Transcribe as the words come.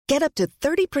Get up to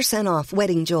 30% off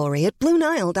wedding jewelry at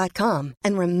BlueNile.com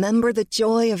and remember the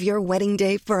joy of your wedding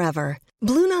day forever.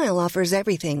 Blue Nile offers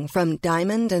everything from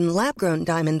diamond and lab-grown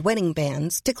diamond wedding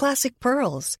bands to classic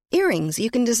pearls, earrings you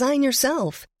can design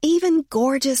yourself, even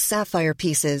gorgeous sapphire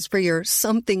pieces for your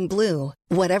something blue.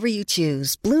 Whatever you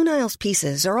choose, Blue Nile's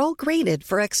pieces are all graded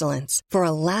for excellence, for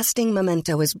a lasting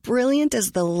memento as brilliant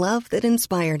as the love that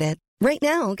inspired it. Right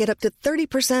now, get up to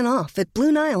 30% off at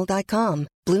BlueNile.com.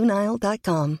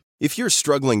 BlueNile.com. If you're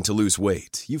struggling to lose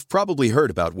weight, you've probably heard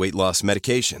about weight loss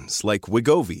medications like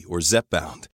Wegovy or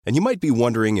Zepbound, and you might be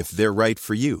wondering if they're right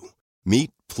for you. Meet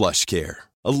PlushCare,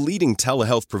 a leading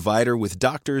telehealth provider with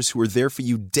doctors who are there for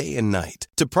you day and night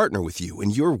to partner with you in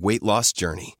your weight loss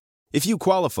journey. If you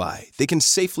qualify, they can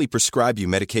safely prescribe you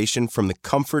medication from the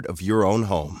comfort of your own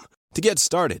home. To get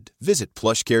started, visit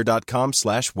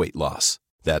plushcare.com/weightloss.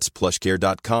 That's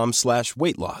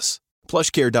plushcare.com/weightloss.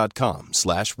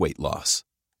 plushcare.com/weightloss.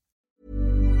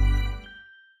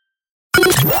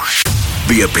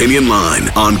 The Opinion Line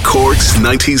on Cork's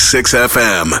 96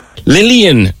 FM.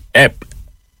 Lillian,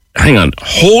 hang on.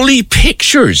 Holy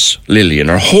pictures, Lillian,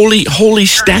 or holy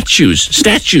statues.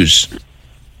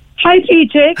 Hi,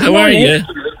 PJ. How are you?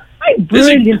 I'm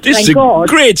brilliant, This is thank a God.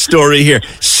 great story here.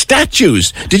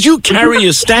 Statues. Did you carry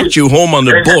a statue home on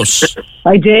the bus?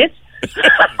 I did.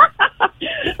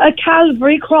 A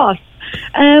Calvary cross.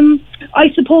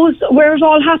 I suppose where it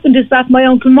all happened is that my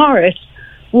Uncle Morris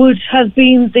would have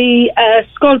been the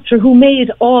sculptor who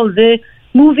made all the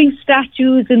moving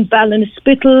statues in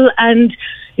Ballinspittle, and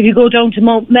if you go down to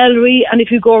Mount Mellery, and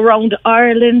if you go around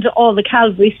Ireland, all the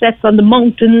Calvary sets on the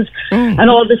mountains, and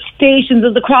all the stations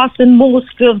of the cross in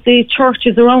most of the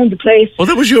churches around the place. Well,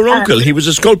 that was your uncle. He was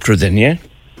a sculptor then, yeah?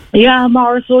 Yeah,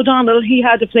 Morris O'Donnell. He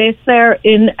had a place there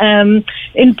in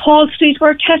Paul Street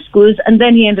where Tesco is, and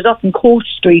then he ended up in Coach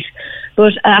Street.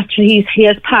 But actually, he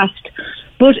has passed.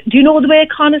 But do you know the way a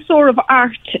connoisseur of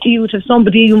art, you would have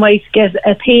somebody who might get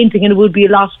a painting and it would be a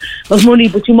lot of money,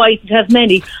 but you mightn't have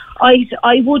many. I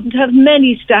wouldn't have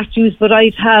many statues, but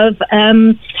I'd have,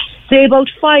 say, about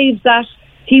 5 that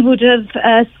he would have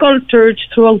sculptured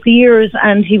throughout the years,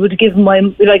 and he would have given my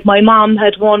mom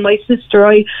had one, my sister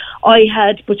I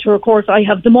had, but sure, of course I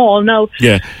have them all now.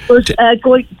 Yeah. But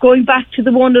going back to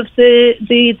the one of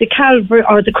the Calvary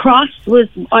or the cross,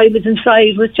 I was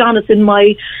inside with Jonathan,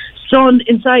 my son,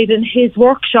 inside in his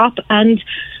workshop, and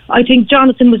I think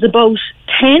Jonathan was about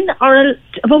 10,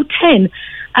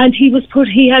 and he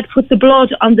had put the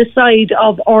blood on the side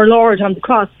of our Lord on the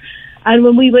cross, and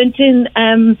when we went in,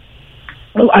 I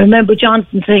remember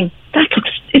Jonathan saying,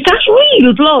 is that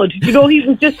real blood? You know, he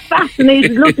was just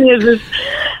fascinated looking at it.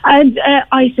 And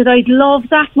I said, I'd love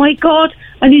that, my God.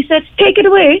 And he said, take it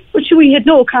away. But we had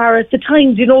no car at the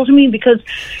time, do you know what I mean? Because,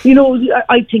 you know,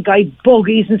 I think I had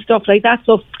buggies and stuff like that.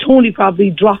 So Tony probably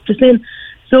dropped us in.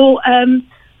 So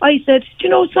I said, do you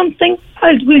know something?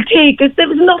 We'll take it. There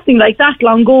was nothing like that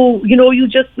long ago. You know, you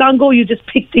just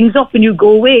pick things up and you go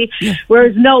away. Yeah.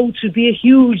 Whereas now it would be a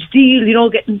huge deal, you know,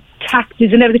 getting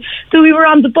taxes and everything. So we were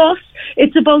on the bus.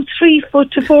 It's about 3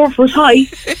 foot to 4 foot high,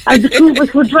 and the two of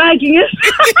us were dragging it.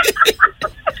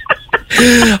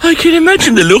 I can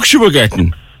imagine the looks you were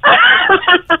getting.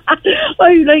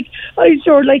 I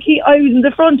was in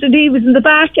the front and he was in the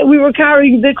back, and we were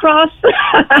carrying the cross.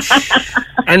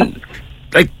 And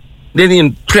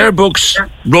Lillian, prayer books,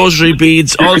 rosary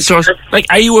beads, all sorts.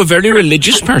 Are you a very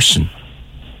religious person?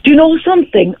 Do you know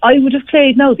something? I would have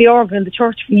played the organ in the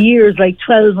church for years,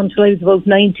 12 until I was about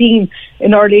 19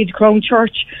 in Our Lady Crown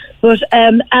Church. But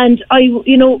and I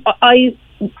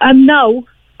am now.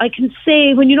 I can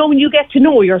say when you get to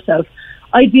know yourself,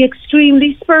 I'd be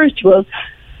extremely spiritual.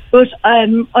 But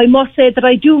I must say that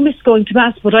I do miss going to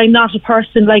Mass, but I'm not a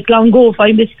person like long ago if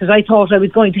I missed it, I thought I was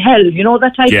going to hell, you know,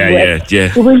 that type of way.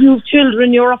 Yeah. But when you have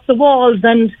children, you're up the walls,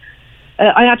 and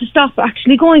I had to stop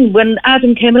actually going when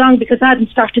Adam came along, because Adam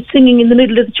started singing in the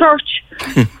middle of the church.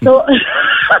 So,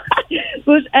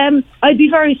 but I'd be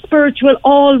very spiritual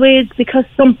always, because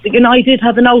something, and I did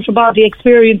have an out-of-body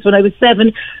experience when I was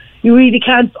 7. You really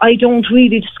can't, I don't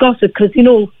really discuss it, because, you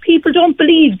know, people don't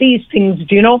believe these things,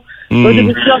 do you know? But it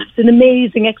was just an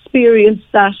amazing experience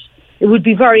that it would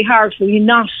be very hard for you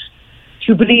not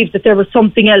to believe that there was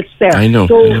something else there. I know.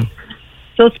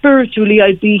 So spiritually,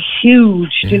 I'd be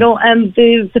huge, you know, and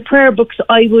the prayer books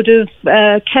I would have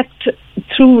kept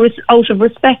out of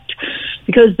respect,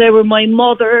 because they were my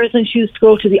mother's, and she used to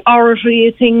go to the oratory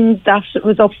thing that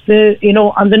was up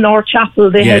on the North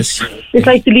Chapel. It's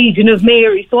like the Legion of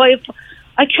Mary. So I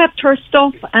kept her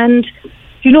stuff, and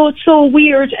you know, it's so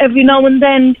weird. Every now and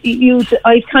then,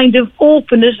 I'd kind of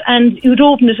open it, and you'd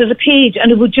open it as a page,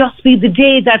 and it would just be the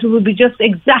day that it would be just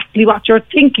exactly what you're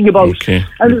thinking about. Okay.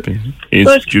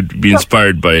 You'd be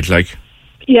inspired by it, like.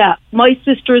 Yeah, my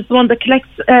sister is the one that collects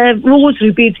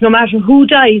rosary beads. No matter who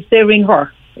dies, they ring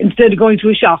her instead of going to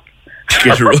a shop.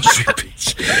 Get a rosary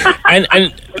beads.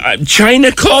 And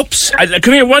china cups.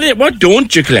 Come here. What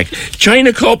don't you collect?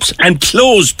 China cups and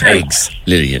clothes pegs,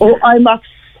 Lillian. Oh, I'm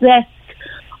obsessed.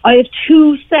 I have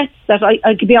 2 sets that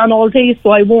I could be on all day,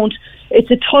 so I won't. It's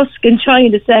a Tuscan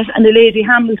china set and a Lady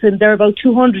Hamilton. They're about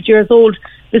 200 years old.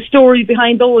 The story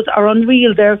behind those are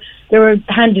unreal. They were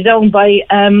handed down by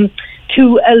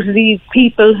 2 elderly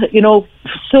people, you know,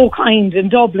 so kind in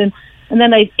Dublin. And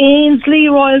then I've Ainsley,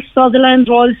 Royal Sutherland,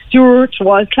 Royal Stewart,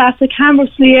 Royal Classic,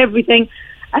 Hammersley, everything.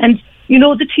 And you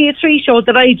know, the Tia3 show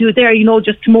that I do there, you know,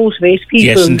 just to motivate people.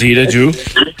 Yes, indeed, I do.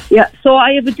 Yeah, so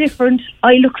I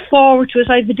look forward to it.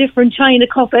 I have a different china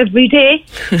cup every day.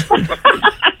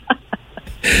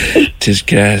 Tis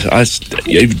gas.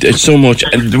 It's so much.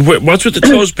 And what's with the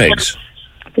clothes pegs?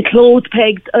 The clothes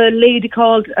pegs, a lady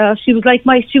called, she was like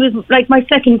my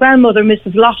second grandmother,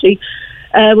 Mrs. Lottie.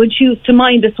 When she used to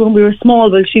mind us when we were small,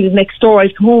 well, she was next door.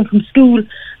 I'd come home from school,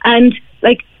 and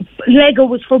like Lego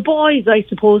was for boys, I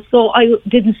suppose. So I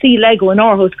didn't see Lego in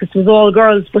our house because it was all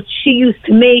girls. But she used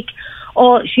to make,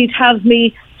 she'd have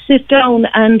me sit down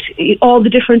and all the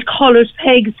different coloured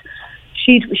pegs.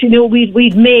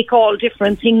 We'd make all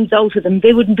different things out of them.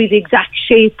 They wouldn't be the exact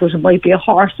shape, but it might be a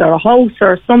horse or a house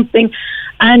or something.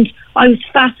 And I was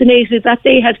fascinated that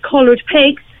they had coloured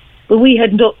pegs, but we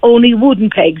had only wooden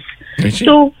pegs.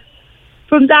 So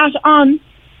from that on,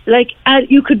 like,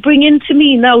 you could bring into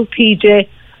me now, PJ,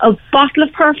 a bottle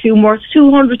of perfume worth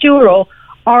 €200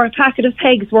 or a packet of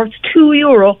pegs worth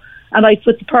 €2, and I'd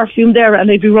put the perfume there and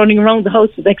I'd be running around the house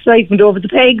with excitement over the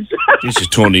pegs. This is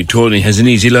Tony has an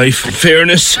easy life, in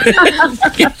fairness.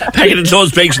 Packet of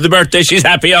clothes pegs for the birthday, she's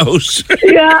happy out.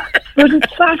 Yeah, but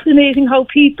it's fascinating how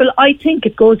people, I think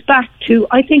a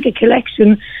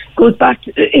collection goes back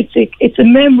to, it's a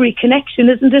memory connection,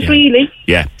 isn't it, really?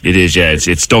 Yeah, it is, yeah.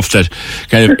 It's stuff that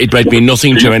kind of, it might mean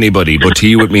nothing to anybody, but to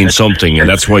you it means something, and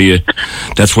that's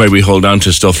why we hold on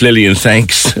to stuff. Lillian,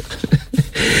 thanks.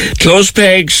 Clothes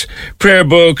pegs, prayer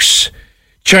books,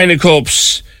 china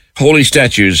cups, holy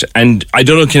statues, and I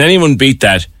don't know, can anyone beat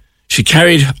that? She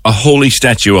carried a holy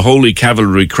statue, a holy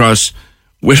cavalry cross,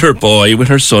 with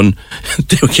her son.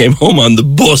 They came home on the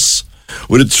bus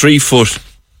with a 3-foot.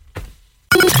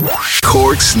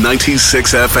 Cork's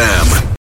 96 FM.